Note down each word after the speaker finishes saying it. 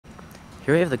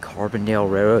Here we have the Carbondale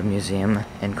Railroad Museum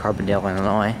in Carbondale,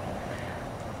 Illinois.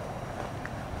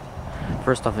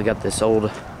 First off, we got this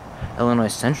old Illinois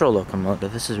Central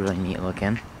locomotive. This is really neat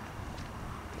looking.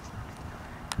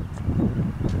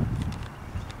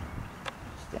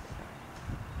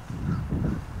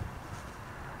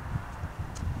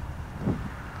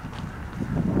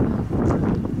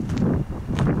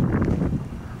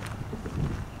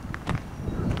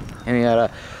 And we got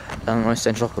a Illinois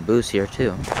Central caboose here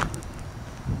too.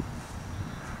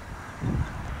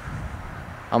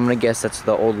 I'm gonna guess that's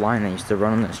the old line that used to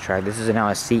run on this track. This is now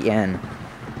a CN.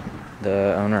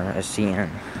 The owner is CN,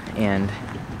 and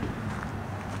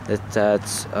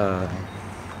that's that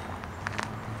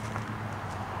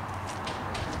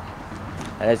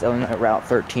is Illinois Route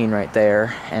 13 right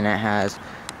there, and it has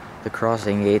the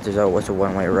crossing gate. There's always a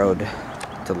one-way road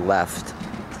to the left,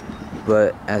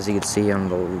 but as you can see on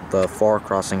the far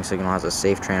crossing signal has a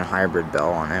Safetran hybrid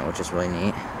bell on it, which is really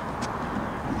neat.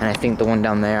 And I think the one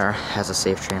down there has a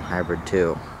Safetran hybrid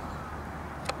too.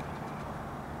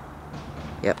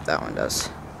 Yep, that one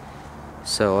does.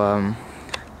 So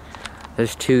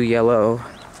there's two yellow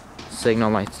signal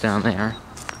lights down there.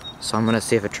 So I'm gonna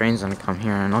see if a train's gonna come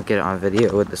here, and I'll get it on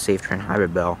video with the Safetran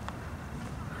hybrid bell.